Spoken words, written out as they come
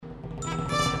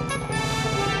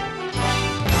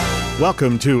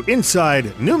Welcome to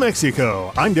Inside New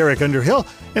Mexico. I'm Derek Underhill,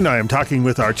 and I am talking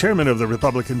with our chairman of the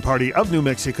Republican Party of New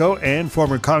Mexico and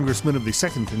former congressman of the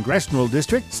 2nd Congressional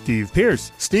District, Steve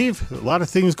Pearce. Steve, a lot of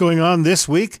things going on this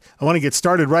week. I want to get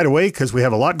started right away because we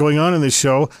have a lot going on in this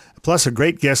show, plus a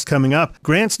great guest coming up.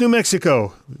 Grants, New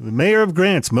Mexico. The mayor of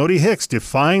Grants, Modi Hicks,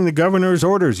 defying the governor's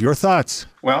orders. Your thoughts?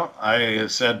 Well, I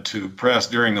said to press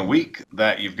during the week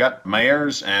that you've got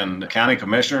mayors and county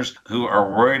commissioners who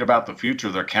are worried about the future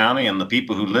of their county and the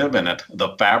people who live in it.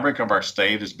 The fabric of our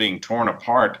state is being torn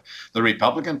apart. The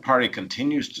Republican Party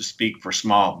continues to speak for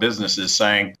small businesses,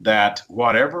 saying that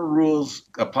whatever rules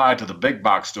apply to the big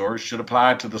box stores should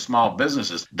apply to the small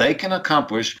businesses. They can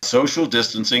accomplish social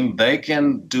distancing. They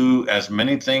can do as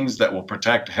many things that will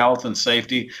protect health and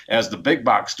safety as the big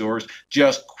box stores.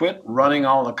 Just quit running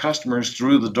all the customers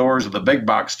through the doors of the big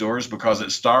box stores because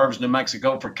it starves New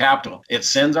Mexico for capital. It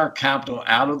sends our capital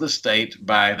out of the state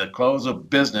by the close of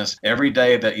business every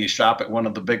day that you shop at one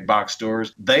of the big box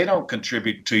stores. They don't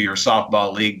contribute to your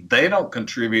softball league. They don't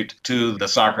contribute to the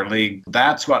soccer league.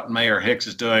 That's what Mayor Hicks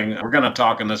is doing. We're going to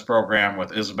talk in this program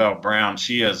with Isabel Brown.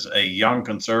 She is a young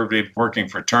conservative working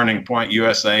for Turning Point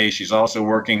USA. She's also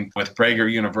working with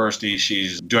Prager University.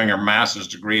 She's doing her master's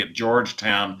degree at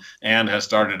Georgetown and has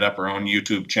started up her own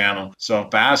YouTube channel. So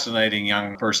fascinating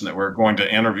young person that we're going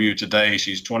to interview today.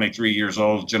 She's 23 years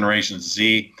old, Generation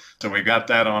Z. So we got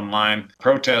that online.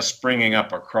 Protests springing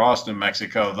up across New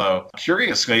Mexico, though.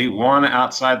 Curiously, one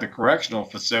outside the correctional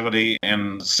facility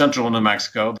in central New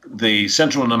Mexico. The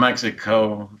Central New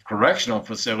Mexico Correctional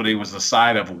Facility was the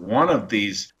site of one of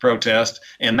these protests,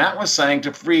 and that was saying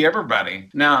to free everybody.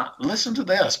 Now, listen to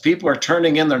this. People are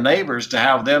turning in their neighbors to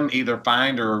have them either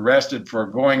fined or arrested for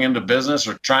going into business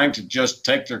or trying to just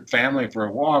take their family for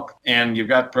a walk. And you've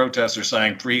got protesters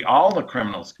saying free all the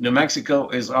criminals. New Mexico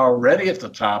is already at the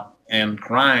top in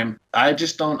crime. I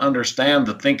just don't understand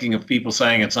the thinking of people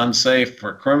saying it's unsafe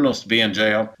for criminals to be in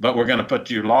jail, but we're going to put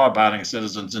your law-abiding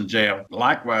citizens in jail.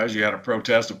 Likewise, you had a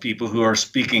protest of people who are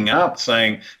speaking up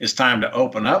saying it's time to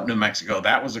open up New Mexico.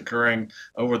 That was occurring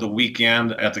over the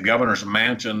weekend at the governor's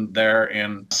mansion there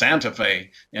in Santa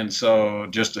Fe. And so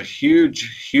just a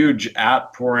huge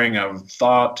outpouring of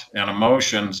thought and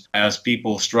emotions as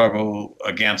people struggle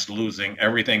against losing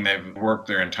everything they've worked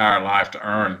their entire life to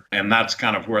earn. And that's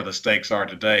kind of where the stakes are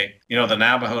today. You know, the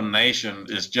Navajo Nation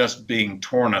is just being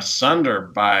torn asunder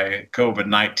by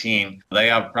COVID-19. They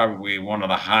have probably one of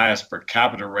the highest per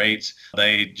capita rates.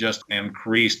 They just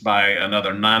increased by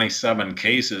another 97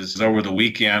 cases over the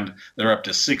weekend. They're up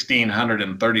to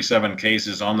 1,637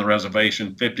 cases on the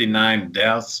reservation, 59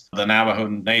 deaths. The Navajo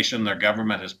Nation, their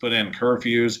government has put in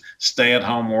curfews,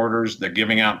 stay-at-home orders. They're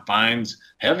giving out fines,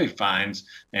 heavy fines,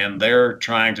 and they're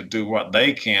trying to do what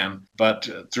they can. But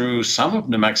through some of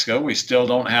New Mexico, we still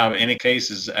don't have any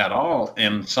cases at all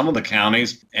in some of the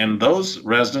counties. And those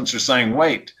residents are saying,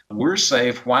 wait, we're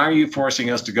safe. Why are you forcing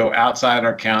us to go outside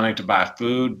our county to buy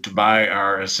food, to buy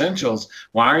our essentials?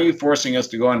 Why are you forcing us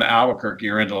to go into Albuquerque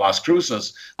or into Las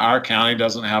Cruces? Our county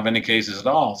doesn't have any cases at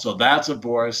all. So that's a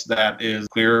voice that is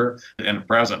clear and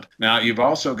present. Now, you've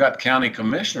also got county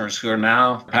commissioners who are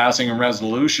now passing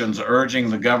resolutions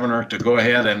urging the governor to go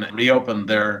ahead and reopen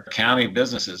their county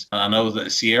businesses. I know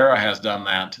that Sierra has done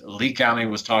that. Lee County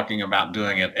was talking about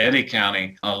doing it. Eddy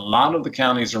County, a lot of the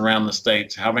counties around the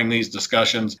state having these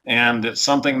discussions. And it's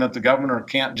something that the governor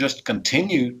can't just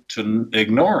continue to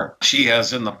ignore. She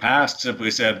has in the past simply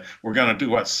said, we're going to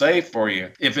do what's safe for you.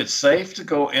 If it's safe to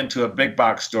go into a big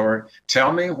box store,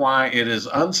 tell me why it is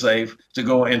unsafe to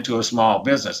go into a small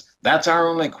business. That's our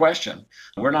only question.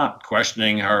 We're not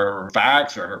questioning her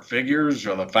facts or her figures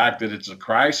or the fact that it's a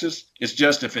crisis. It's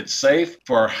just if it's safe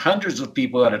for hundreds of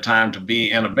people at a time to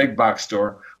be in a big box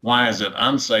store, why is it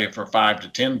unsafe for 5 to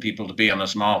 10 people to be in a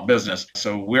small business?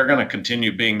 So we're going to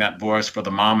continue being that voice for the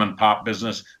mom and pop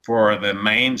business, for the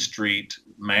Main Street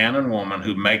man and woman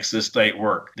who makes this state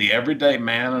work, the everyday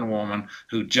man and woman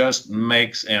who just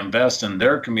invests in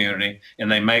their community,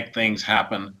 and they make things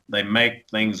happen. They make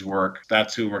things work.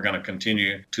 That's who we're going to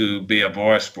continue to be a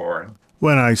voice for.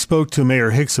 When I spoke to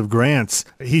Mayor Hicks of Grants,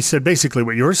 he said basically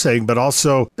what you're saying, but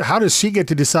also how does she get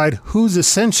to decide who's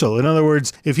essential? In other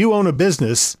words, if you own a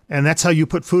business and that's how you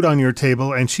put food on your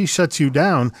table and she shuts you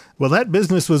down, well, that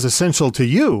business was essential to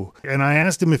you. And I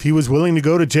asked him if he was willing to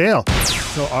go to jail.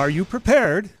 So are you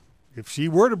prepared, if she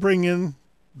were to bring in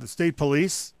the state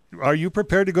police, are you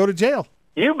prepared to go to jail?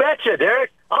 You betcha,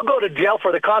 Derek. I'll go to jail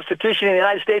for the Constitution of the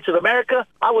United States of America.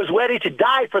 I was ready to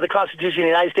die for the Constitution of the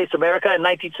United States of America in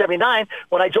 1979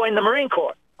 when I joined the Marine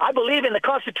Corps. I believe in the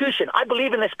Constitution. I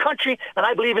believe in this country, and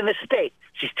I believe in this state.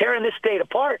 She's tearing this state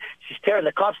apart. She's tearing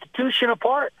the Constitution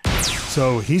apart.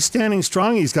 So he's standing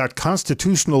strong. He's got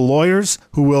constitutional lawyers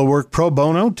who will work pro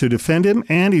bono to defend him.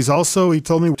 And he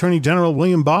told me, Attorney General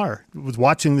William Barr was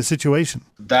watching the situation.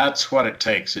 That's what it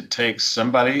takes. It takes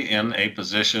somebody in a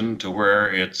position to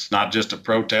where it's not just a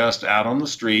protest out on the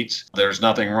streets. There's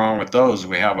nothing wrong with those.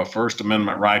 We have a First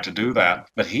Amendment right to do that.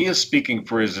 But he is speaking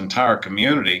for his entire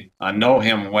community. I know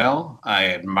him well. I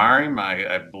admire him.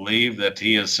 I believe that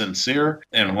he is sincere.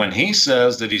 And when he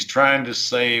says that he's trying to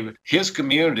save his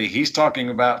community, he's talking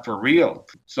about for real.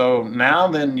 So now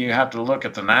then you have to look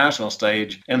at the national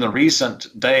stage. In the recent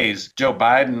days, Joe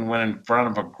Biden went in front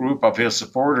of a group of his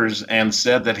supporters and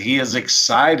said that he is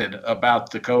excited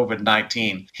about the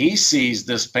COVID-19. He sees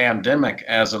this pandemic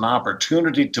as an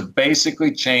opportunity to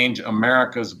basically change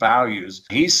America's values.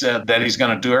 He said that he's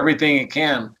going to do everything he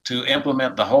can to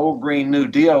implement the whole Green New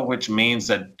Deal, which means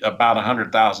that about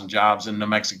 100,000 jobs in New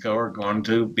Mexico are going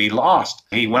to be lost.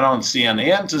 He went on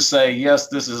CNN to say, yes,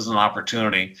 this is an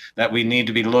opportunity that we need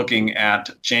to be looking at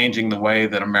changing the way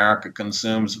that America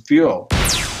consumes fuel.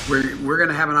 We're going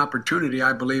to have an opportunity,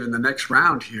 I believe, in the next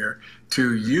round here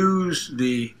to use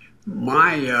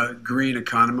my green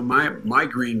economy, my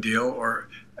Green Deal, or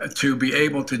to be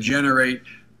able to generate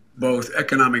both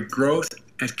economic growth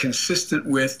and consistent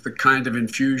with the kind of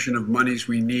infusion of monies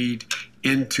we need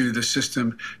into the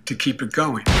system to keep it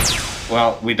going.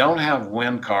 Well, we don't have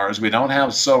wind cars. We don't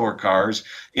have solar cars.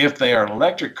 If they are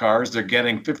electric cars, they're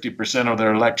getting 50% of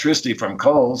their electricity from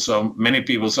coal. So many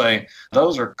people say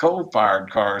those are coal-fired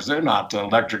cars. They're not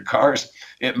electric cars.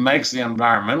 It makes the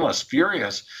environmentalists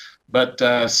furious. But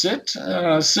sit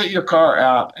your car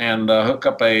out and hook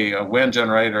up a wind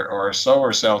generator or a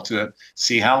solar cell to it.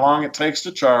 See how long it takes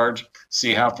to charge.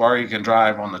 See how far you can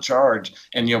drive on the charge,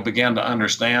 and you'll begin to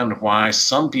understand why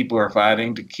some people are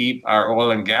fighting to keep our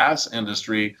oil and gas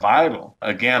industry vital.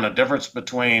 Again, a difference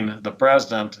between the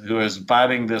president, who is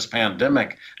fighting this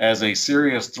pandemic as a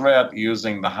serious threat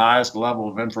using the highest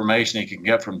level of information he can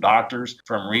get from doctors,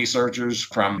 from researchers,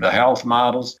 from the health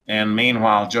models, and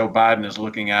meanwhile, Joe Biden is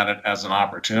looking at it as an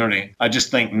opportunity. I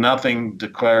just think nothing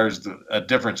declares a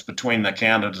difference between the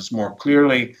candidates more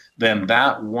clearly than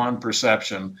that one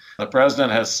perception. The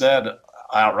president has said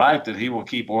outright that he will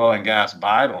keep oil and gas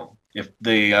vital. If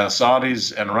the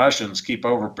Saudis and Russians keep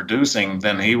overproducing,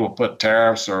 then he will put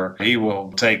tariffs or he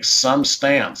will take some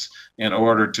stance in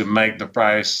order to make the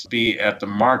price be at the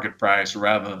market price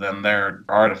rather than their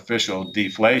artificial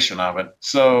deflation of it.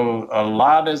 So a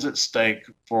lot is at stake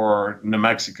for New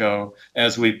Mexico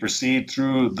as we proceed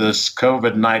through this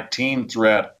COVID-19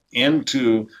 threat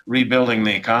into rebuilding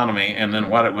the economy and then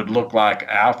what it would look like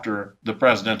after the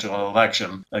presidential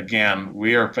election. Again,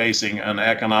 we are facing an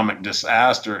economic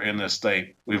disaster in this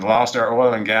state. We've lost our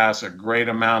oil and gas, a great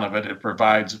amount of it. It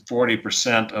provides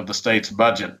 40% of the state's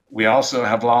budget. We also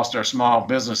have lost our small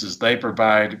businesses. They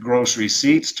provide gross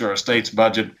receipts to our state's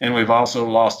budget. And we've also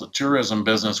lost the tourism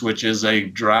business, which is a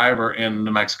driver in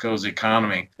New Mexico's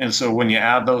economy. And so when you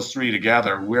add those three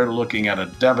together, we're looking at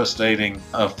a devastating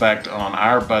effect on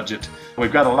our budget.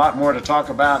 We've got a lot more to talk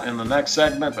about in the next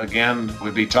segment. Again,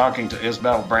 we'll be talking to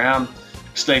Isabel Brown.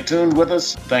 Stay tuned with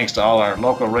us. Thanks to all our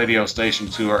local radio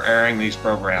stations who are airing these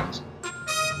programs.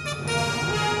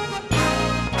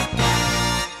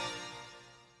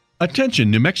 Attention,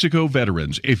 New Mexico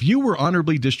veterans. If you were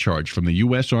honorably discharged from the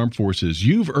U.S. Armed Forces,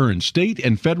 you've earned state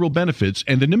and federal benefits,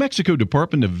 and the New Mexico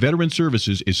Department of Veteran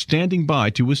Services is standing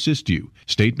by to assist you.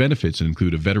 State benefits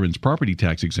include a veteran's property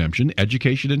tax exemption,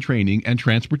 education and training, and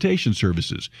transportation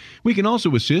services. We can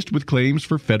also assist with claims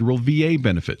for federal VA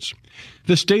benefits.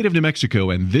 The state of New Mexico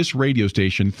and this radio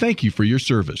station thank you for your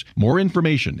service. More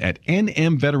information at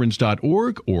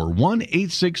nmveterans.org or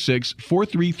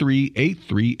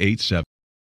 1-866-433-8387.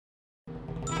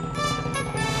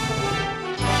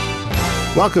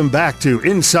 Welcome back to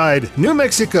Inside New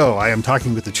Mexico. I am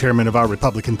talking with the chairman of our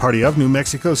Republican Party of New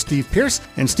Mexico, Steve Pearce.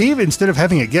 And Steve, instead of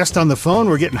having a guest on the phone,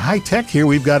 we're getting high tech here.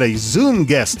 We've got a Zoom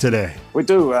guest today. We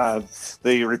do.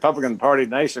 The Republican Party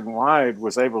nationwide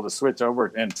was able to switch over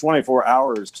in 24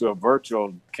 hours to a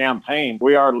virtual campaign.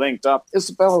 We are linked up.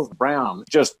 Isabel Brown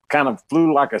just kind of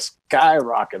flew like a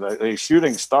skyrocket, a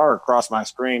shooting star across my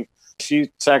screen.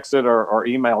 She texted or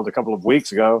emailed a couple of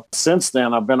weeks ago. Since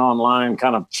then, I've been online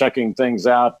kind of checking things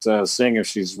out, seeing if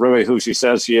she's really who she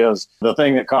says she is. The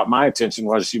thing that caught my attention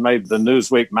was she made the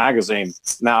Newsweek magazine.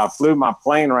 Now, I flew my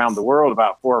plane around the world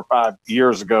about 4 or 5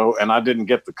 years ago, and I didn't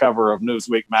get the cover of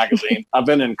Newsweek magazine. I've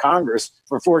been in Congress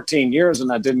for 14 years,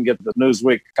 and I didn't get the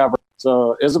Newsweek cover.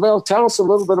 So, Isabel, tell us a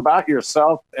little bit about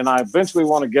yourself. And I eventually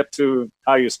want to get to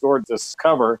how you scored this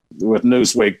cover with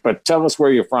Newsweek, but tell us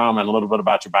where you're from and a little bit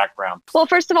about your background. Well,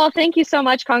 first of all, thank you so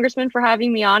much, Congressman, for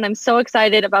having me on. I'm so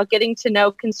excited about getting to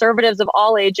know conservatives of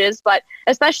all ages, but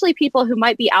especially people who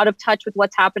might be out of touch with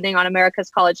what's happening on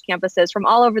America's college campuses from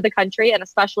all over the country, and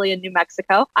especially in New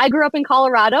Mexico. I grew up in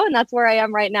Colorado, and that's where I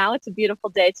am right now. It's a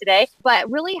beautiful day today, but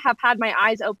really have had my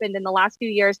eyes opened in the last few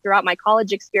years throughout my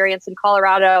college experience in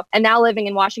Colorado, and now living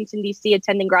in Washington, D.C.,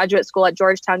 attending graduate school at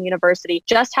Georgetown University,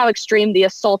 just how extreme the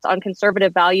assault on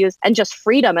conservative values and just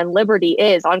freedom and liberty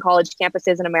is on college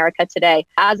campuses in America today.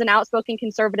 As an outspoken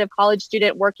conservative college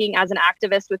student working as an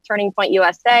activist with Turning Point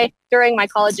USA, during my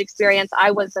college experience,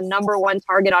 I was the #1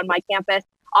 target on my campus,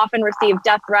 often received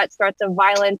death threats, threats of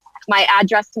violence. My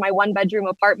address to my 1-bedroom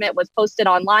apartment was posted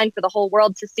online for the whole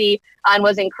world to see, and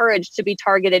was encouraged to be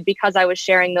targeted because I was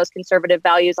sharing those conservative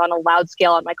values on a loud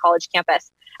scale on my college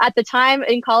campus. At the time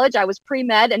in college, I was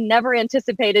pre-med and never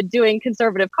anticipated doing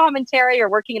conservative commentary or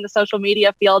working in the social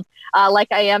media field like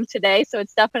I am today. So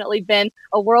it's definitely been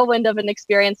a whirlwind of an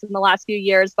experience in the last few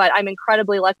years, but I'm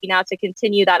incredibly lucky now to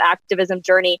continue that activism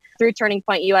journey through Turning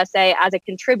Point USA as a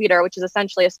contributor, which is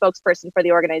essentially a spokesperson for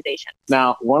the organization.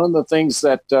 Now, one of the things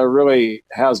that really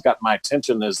has got my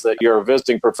attention is that you're a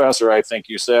visiting professor, I think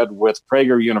you said, with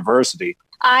Prager University.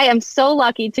 I am so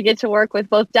lucky to get to work with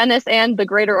both Dennis and the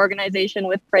greater organization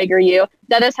with PragerU.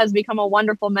 Dennis has become a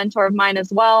wonderful mentor of mine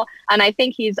as well, and I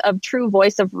think he's a true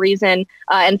voice of reason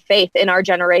and faith in our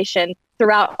generation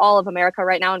throughout all of America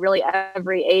right now, and really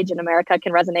every age in America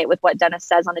can resonate with what Dennis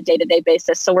says on a day-to-day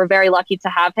basis. So we're very lucky to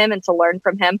have him and to learn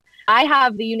from him. I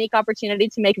have the unique opportunity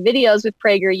to make videos with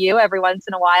PragerU every once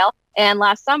in a while, and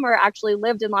last summer actually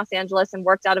lived in Los Angeles and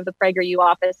worked out of the PragerU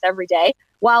office every day.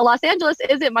 While Los Angeles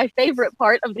isn't my favorite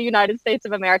part of the United States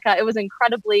of America, it was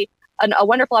incredibly a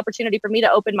wonderful opportunity for me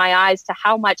to open my eyes to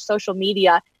how much social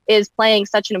media is playing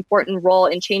such an important role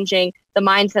in changing the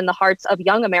minds and the hearts of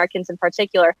young Americans in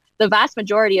particular. The vast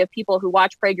majority of people who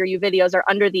watch PragerU videos are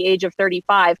under the age of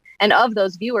 35. And of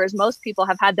those viewers, most people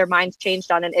have had their minds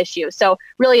changed on an issue. So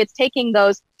really, it's taking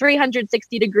those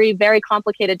 360-degree, very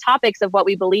complicated topics of what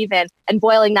we believe in and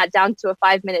boiling that down to a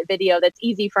 5-minute video that's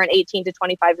easy for an 18 to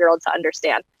 25-year-old to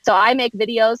understand. So I make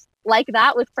videos like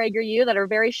that with PragerU that are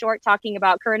very short, talking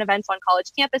about current events on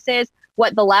college campuses,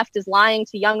 what the left is lying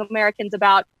to young Americans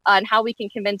about, and how we can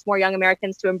convince more young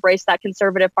Americans to embrace that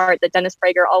conservative part that Dennis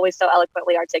Prager always so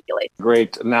eloquently articulates.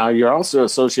 Great. Now, you're also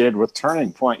associated with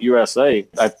Turning Point USA.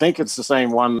 I think it's the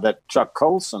same one that Chuck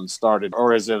Colson started,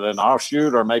 or is it an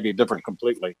offshoot or maybe different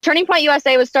completely? Turning Point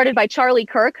USA was started by Charlie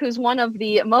Kirk, who's one of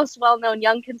the most well-known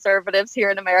young conservatives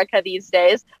here in America these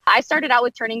days. I started out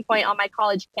with Turning Point on my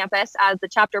college campus as the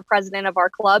chapter president of our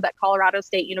club at Colorado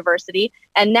State University,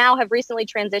 and now have recently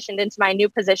transitioned into my new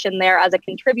position there as a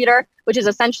contributor, which is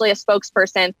essentially a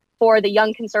spokesperson for the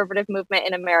young conservative movement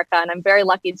in America. And I'm very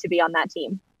lucky to be on that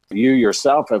team. You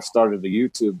yourself have started a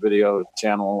YouTube video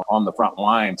channel on the front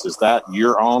lines. Is that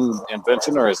your own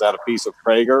invention, or is that a piece of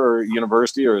Prager or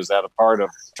University, or is that a part of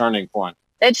Turning Point?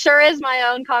 It sure is my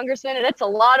own, Congressman, and it's a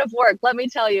lot of work, let me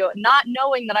tell you. Not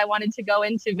knowing that I wanted to go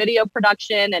into video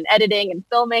production and editing and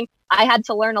filming, I had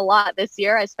to learn a lot this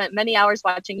year. I spent many hours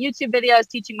watching YouTube videos,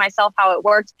 teaching myself how it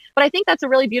worked. But I think that's a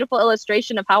really beautiful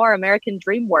illustration of how our American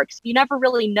dream works. You never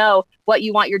really know what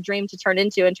you want your dream to turn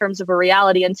into in terms of a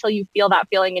reality until you feel that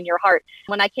feeling in your heart.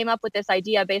 When I came up with this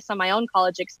idea based on my own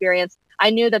college experience,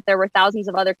 I knew that there were thousands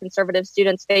of other conservative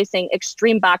students facing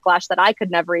extreme backlash that I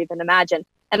could never even imagine.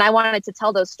 And I wanted to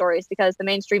tell those stories because the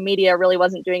mainstream media really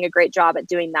wasn't doing a great job at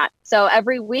doing that. So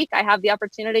every week I have the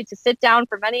opportunity to sit down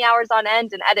for many hours on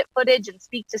end and edit footage and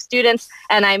speak to students.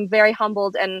 And I'm very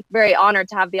humbled and very honored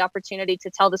to have the opportunity to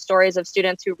tell the stories of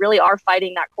students who really are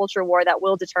fighting that culture war that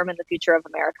will determine the future of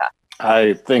America.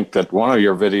 I think that one of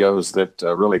your videos that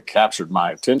really captured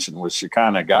my attention was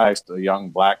Shekinah Geist, a young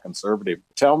Black conservative.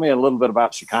 Tell me a little bit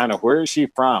about Shekinah. Where is she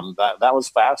from? That was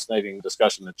fascinating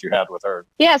discussion that you had with her.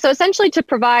 Yeah, so essentially to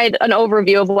provide an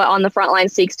overview of what On the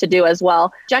Frontline seeks to do as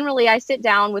well. Generally, I sit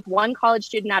down with one college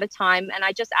student at a time, and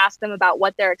I just ask them about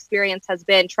what their experience has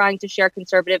been trying to share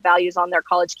conservative values on their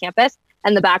college campus,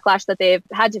 and the backlash that they've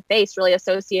had to face really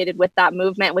associated with that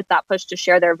movement, with that push to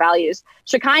share their values.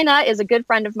 Shekinah is a good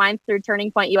friend of mine through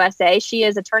Turning Point USA. She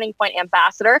is a Turning Point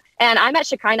ambassador. And I met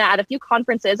Shekinah at a few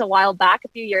conferences a while back, a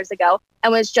few years ago,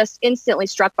 and was just instantly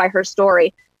struck by her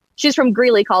story. She's from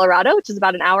Greeley, Colorado, which is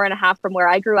about an hour and a half from where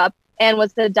I grew up, and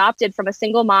was adopted from a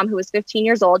single mom who was 15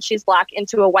 years old. She's Black,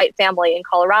 into a white family in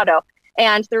Colorado.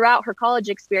 And throughout her college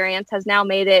experience has now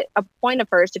made it a point of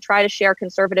hers to try to share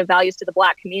conservative values to the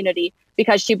Black community,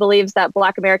 because she believes that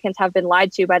Black Americans have been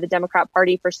lied to by the Democrat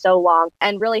Party for so long,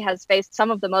 and really has faced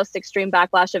some of the most extreme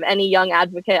backlash of any young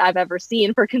advocate I've ever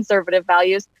seen for conservative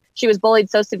values. She was bullied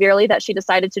so severely that she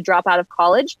decided to drop out of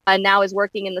college and now is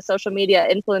working in the social media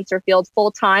influencer field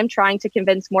full time, trying to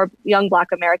convince more young Black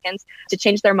Americans to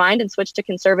change their mind and switch to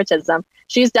conservatism.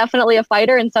 She's definitely a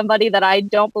fighter and somebody that I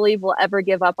don't believe will ever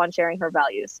give up on sharing her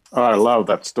values. Oh, I love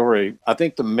that story. I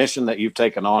think the mission that you've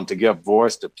taken on to give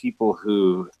voice to people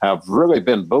who have really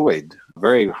been bullied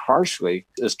very harshly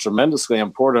is tremendously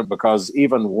important, because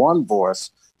even one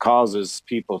voice causes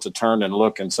people to turn and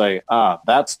look and say,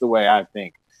 that's the way I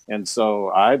think. And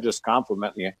so I just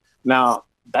compliment you. Now,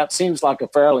 that seems like a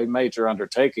fairly major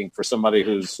undertaking for somebody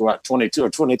who's, 22 or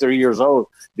 23 years old.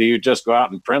 Do you just go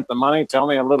out and print the money? Tell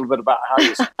me a little bit about how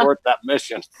you support that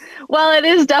mission. Well, it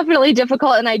is definitely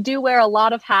difficult, and I do wear a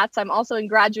lot of hats. I'm also in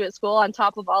graduate school on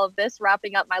top of all of this,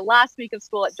 wrapping up my last week of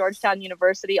school at Georgetown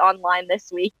University online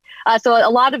this week. So a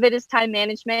lot of it is time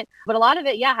management, but a lot of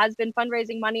it, has been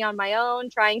fundraising money on my own,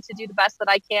 trying to do the best that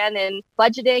I can in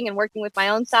budgeting and working with my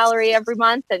own salary every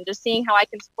month, and just seeing how I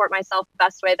can support myself the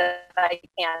best way that I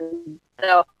can.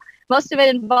 So most of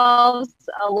it involves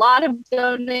a lot of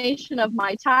donation of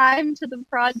my time to the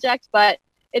project, but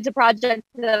it's a project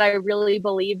that I really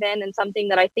believe in and something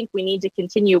that I think we need to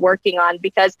continue working on,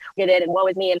 because get it and woe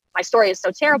is me and my story is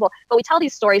so terrible, but we tell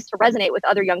these stories to resonate with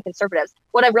other young conservatives.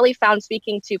 What I've really found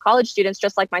speaking to college students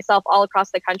just like myself all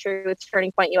across the country with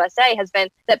Turning Point USA has been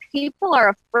that people are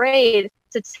afraid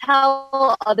to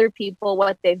tell other people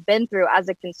what they've been through as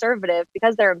a conservative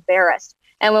because they're embarrassed.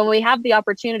 And when we have the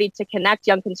opportunity to connect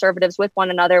young conservatives with one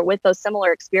another with those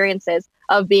similar experiences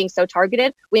of being so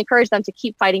targeted, we encourage them to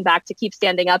keep fighting back, to keep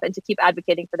standing up, and to keep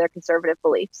advocating for their conservative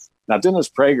beliefs. Now, Dennis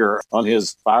Prager, on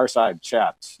his fireside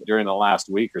chat during the last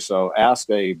week or so, asked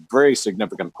a very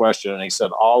significant question, and he said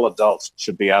all adults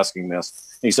should be asking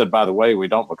this. He said, by the way, we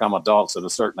don't become adults at a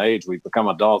certain age. We become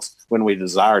adults when we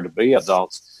desire to be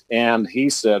adults. And he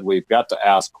said, we've got to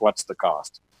ask, what's the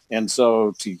cost? And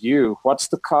so to you, what's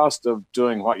the cost of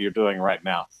doing what you're doing right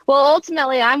now? Well,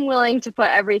 ultimately, I'm willing to put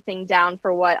everything down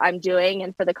for what I'm doing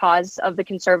and for the cause of the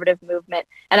conservative movement.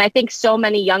 And I think so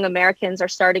many young Americans are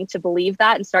starting to believe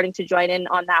that and starting to join in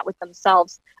on that with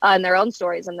themselves in their own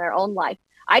stories and their own life.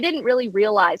 I didn't really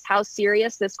realize how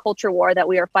serious this culture war that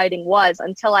we are fighting was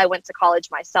until I went to college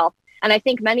myself. And I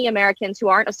think many Americans who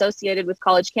aren't associated with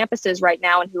college campuses right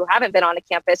now and who haven't been on a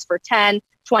campus for 10,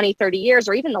 20, 30 years,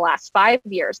 or even the last 5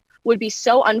 years, would be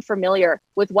so unfamiliar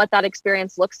with what that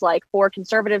experience looks like for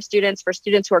conservative students, for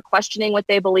students who are questioning what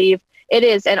they believe. It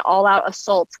is an all-out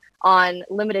assault on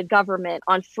limited government,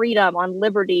 on freedom, on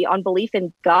liberty, on belief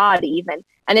in God even.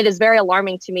 And it is very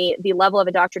alarming to me, the level of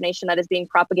indoctrination that is being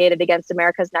propagated against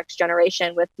America's next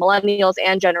generation with millennials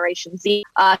and Generation Z.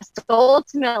 So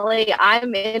ultimately,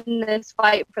 I'm in this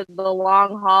fight for the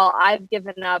long haul. I've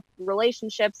given up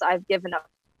relationships. I've given up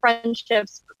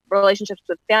friendships, relationships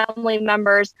with family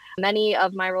members, many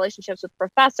of my relationships with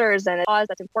professors, and a cause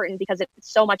that's important because it's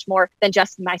so much more than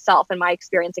just myself and my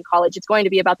experience in college. It's going to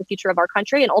be about the future of our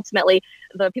country and ultimately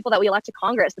the people that we elect to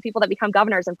Congress, the people that become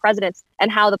governors and presidents,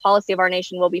 and how the policy of our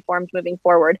nation will be formed moving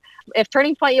forward. If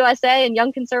Turning Point USA and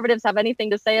young conservatives have anything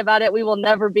to say about it, we will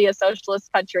never be a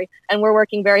socialist country. And we're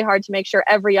working very hard to make sure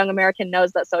every young American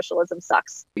knows that socialism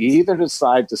sucks. You either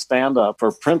decide to stand up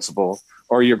for principle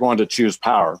or you're going to choose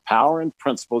power. Power and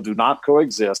principle do not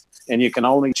coexist, and you can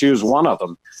only choose one of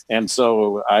them. And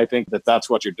so I think that that's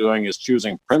what you're doing, is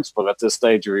choosing principle at this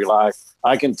stage of your life.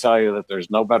 I can tell you that there's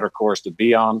no better course to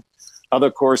be on. Other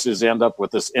courses end up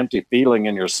with this empty feeling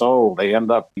in your soul. They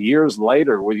end up years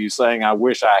later with you saying, I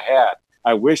wish I had.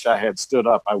 I wish I had stood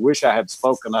up. I wish I had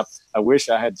spoken up. I wish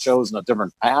I had chosen a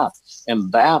different path.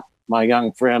 And that, my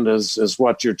young friend, is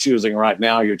what you're choosing right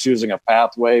now. You're choosing a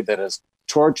pathway that is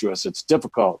tortuous. It's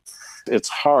difficult. It's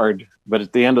hard. But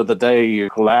at the end of the day, you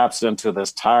collapse into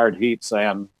this tired heap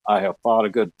saying, I have fought a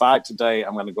good fight today.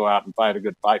 I'm going to go out and fight a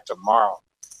good fight tomorrow.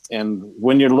 And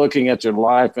when you're looking at your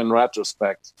life in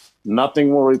retrospect,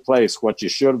 nothing will replace what you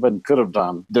should have and could have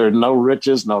done. There are no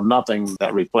riches, no nothing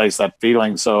that replace that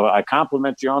feeling. So I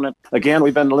compliment you on it. Again,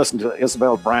 we've been listening to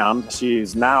Isabel Brown.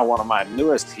 She's now one of my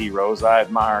newest heroes. I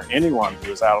admire anyone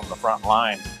who is out on the front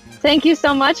line. Thank you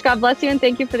so much. God bless you, and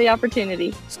thank you for the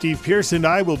opportunity. Steve Pearce and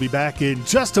I will be back in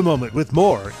just a moment with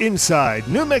more Inside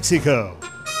New Mexico.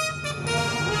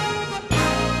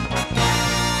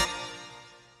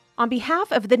 On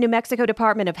behalf of the New Mexico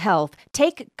Department of Health,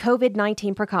 take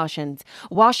COVID-19 precautions.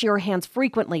 Wash your hands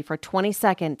frequently for 20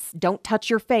 seconds. Don't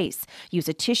touch your face. Use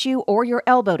a tissue or your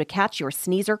elbow to catch your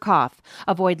sneeze or cough.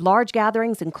 Avoid large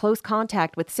gatherings and close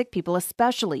contact with sick people,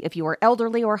 especially if you are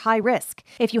elderly or high risk.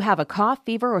 If you have a cough,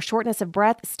 fever, or shortness of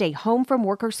breath, stay home from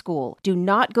work or school. Do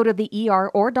not go to the ER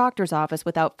or doctor's office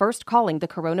without first calling the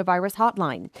coronavirus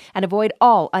hotline. And avoid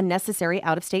all unnecessary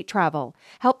out-of-state travel.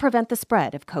 Help prevent the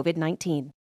spread of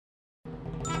COVID-19.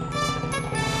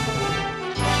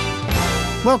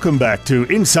 Welcome back to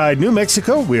Inside New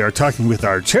Mexico. We are talking with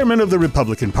our chairman of the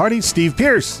Republican Party, Steve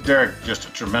Pearce. Derek, just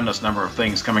a tremendous number of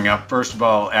things coming up. First of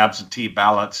all, absentee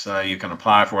ballots. You can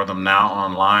apply for them now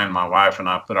online. My wife and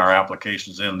I put our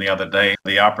applications in the other day.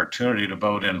 The opportunity to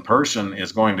vote in person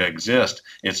is going to exist.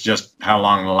 It's just how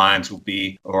long the lines will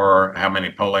be or how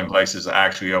many polling places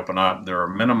actually open up. There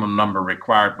are a minimum number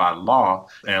required by law,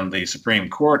 and the Supreme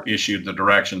Court issued the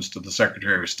directions to the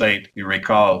Secretary of State. You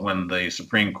recall when the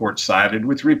Supreme Court sided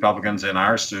with Republicans in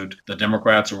our suit, the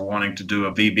Democrats were wanting to do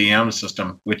a VBM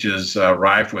system, which is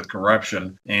rife with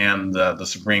corruption. And the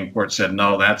Supreme Court said,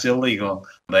 no, that's illegal.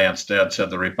 They instead said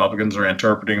the Republicans are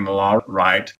interpreting the law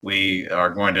right. We are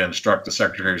going to instruct the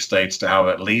Secretary of State to have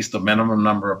at least the minimum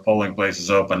number of polling places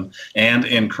open and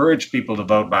encourage people to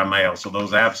vote by mail. So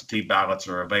those absentee ballots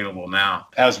are available now.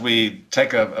 As we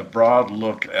take a broad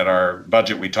look at our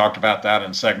budget, we talked about that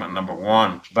in segment number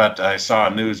 1. But I saw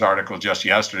a news article just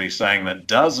yesterday saying that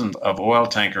dozens of oil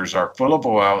tankers are full of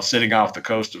oil sitting off the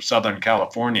coast of Southern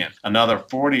California. Another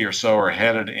 40 or so are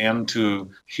headed into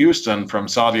Houston from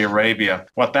Saudi Arabia.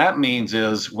 What that means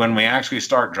is when we actually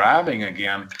start driving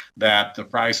again, that the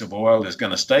price of oil is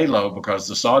going to stay low because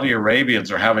the Saudi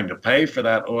Arabians are having to pay for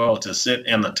that oil to sit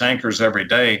in the tankers every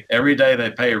day. Every day they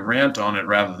pay rent on it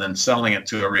rather than selling it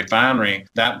to a refinery.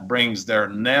 That brings their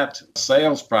net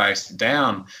sales price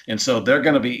down. And so they're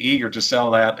going to be eager to sell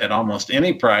that at almost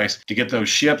any price to get those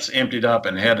ships emptied up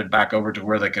and headed back over to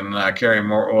where they can carry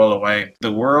more oil away.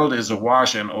 The world is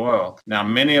awash in oil. Now,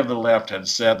 many of the left had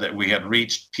said that we had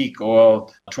reached peak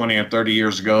oil 20 or 30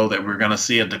 years ago, that we were going to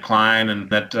see a decline and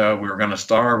that we were going to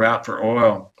starve out for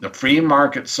oil. The free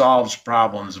market solves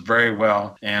problems very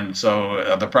well. And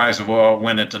so the price of oil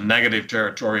went into negative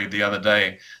territory the other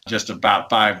day, just about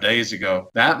 5 days ago.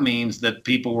 That means that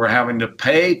people were having to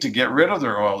pay to get rid of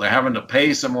their oil. They're having to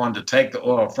pay someone to take the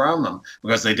oil from them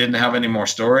because they didn't have any more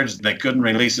storage. They couldn't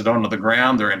release it onto the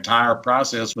ground. Their entire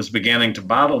process was beginning to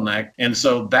bottleneck. And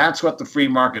so that's what the free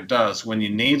market does. When you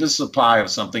need a supply of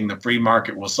something, the free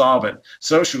market will solve it.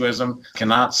 Socialism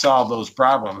cannot solve those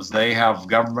problems. They have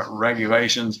government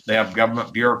regulations. They have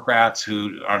government bureaucrats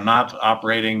who are not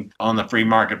operating on the free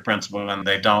market principle, and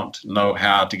they don't know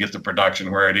how to get the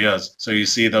production where it is. So you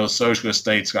see those socialist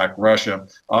states like Russia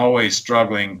always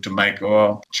struggling to make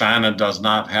oil. China does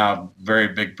not have very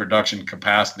big production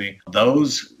capacity.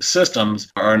 Those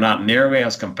systems are not nearly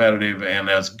as competitive and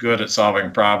as good at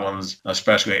solving problems,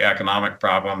 especially economic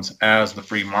problems, as the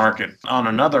free market. On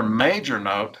another major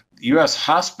note, U.S.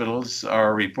 hospitals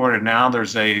are reported now.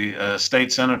 There's a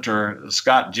state senator,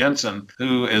 Scott Jensen,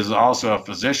 who is also a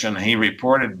physician. He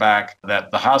reported back that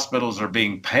the hospitals are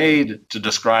being paid to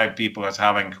describe people as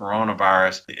having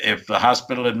coronavirus. If the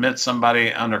hospital admits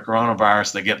somebody under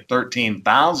coronavirus, they get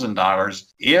 $13,000.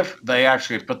 If they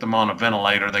actually put them on a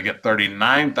ventilator, they get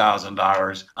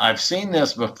 $39,000. I've seen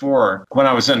this before. When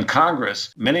I was in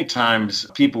Congress, many times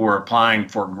people were applying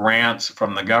for grants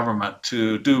from the government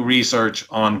to do research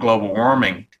on global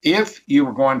warming. If you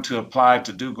were going to apply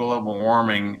to do global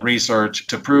warming research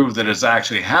to prove that it's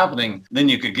actually happening, then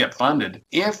you could get funded.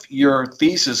 If your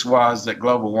thesis was that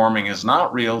global warming is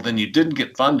not real, then you didn't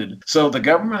get funded. So the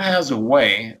government has a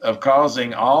way of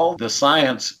causing all the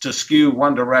science to skew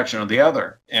one direction or the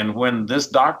other. And when this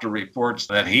doctor reports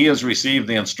that he has received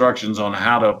the instructions on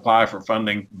how to apply for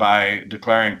funding by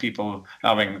declaring people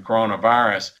having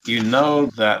coronavirus, you know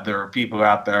that there are people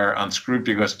out there,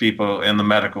 unscrupulous people in the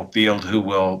medical field, who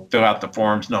will fill out the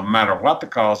forms no matter what the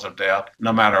cause of death,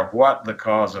 no matter what the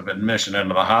cause of admission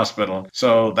into the hospital.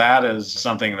 So that is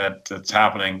something that's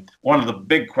happening. One of the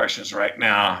big questions right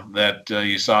now that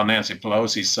you saw Nancy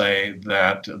Pelosi say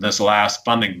that this last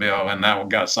funding bill, and that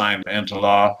got signed into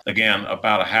law, again,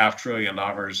 about $500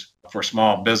 billion for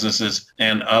small businesses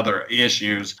and other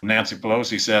issues. Nancy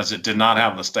Pelosi says it did not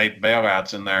have the state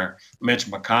bailouts in there. Mitch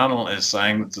McConnell is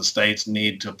saying that the states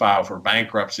need to file for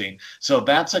bankruptcy. So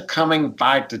that's a coming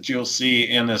fight that you'll see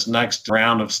in this next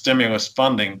round of stimulus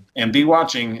funding. And be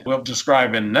watching. We'll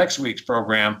describe in next week's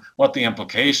program what the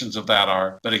implications of that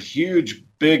are. But a huge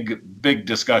big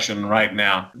discussion right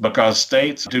now because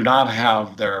states do not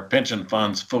have their pension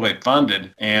funds fully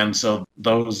funded. And so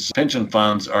those pension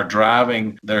funds are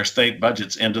driving their state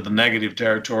budgets into the negative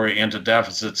territory, into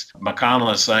deficits.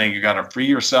 McConnell is saying you got to free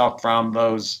yourself from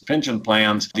those pension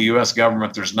plans. The U.S.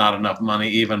 government, there's not enough money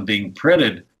even being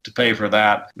printed to pay for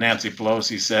that. Nancy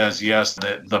Pelosi says, yes,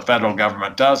 the federal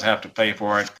government does have to pay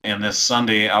for it. In this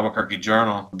Sunday Albuquerque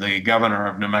Journal, the governor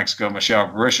of New Mexico, Michelle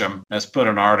Grisham, has put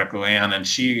an article in, and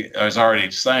she is already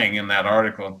saying in that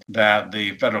article that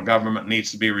the federal government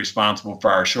needs to be responsible for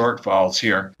our shortfalls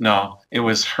here. No, it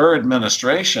was her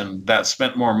administration that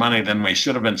spent more money than we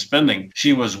should have been spending.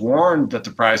 She was warned that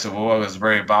the price of oil is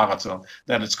very volatile,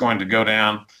 that it's going to go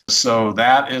down. So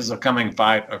that is a coming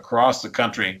fight across the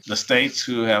country. The states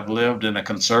who have lived in a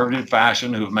conservative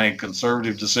fashion, who've made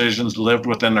conservative decisions, lived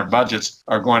within their budgets,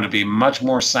 are going to be much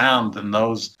more sound than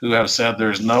those who have said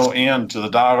there's no end to the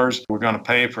dollars. We're going to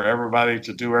pay for everybody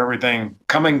to do everything.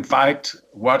 Coming fight.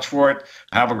 Watch for it.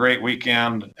 Have a great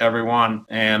weekend, everyone.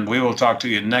 And we will talk to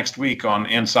you next week on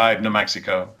Inside New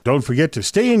Mexico. Don't forget to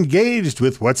stay engaged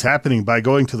with what's happening by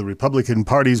going to the Republican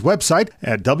Party's website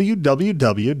at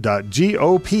www.gopnm.org.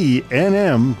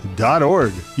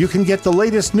 You can get the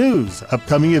latest news,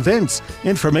 upcoming events,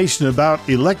 information about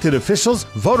elected officials,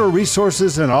 voter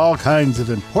resources, and all kinds of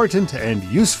important and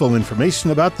useful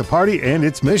information about the party and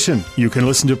its mission. You can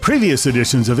listen to previous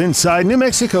editions of Inside New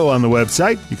Mexico on the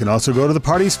website. You can also go to the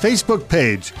party's Facebook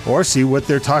page or see what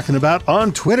they're talking about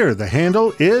on Twitter. The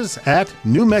handle is at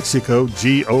New Mexico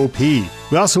GOP.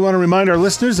 We also want to remind our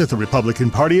listeners that the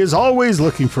Republican Party is always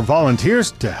looking for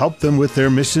volunteers to help them with their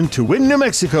mission to win New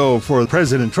Mexico for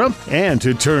President Trump and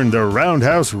to turn the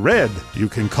roundhouse red. You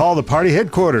can call the party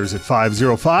headquarters at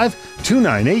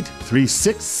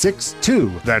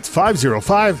 505-298-3662. That's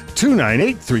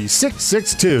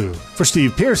 505-298-3662. For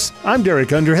Steve Pearce, I'm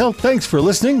Derek Underhill. Thanks for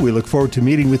listening. We look forward to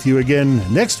meeting with you again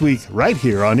next week right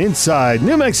here on Inside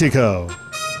New Mexico.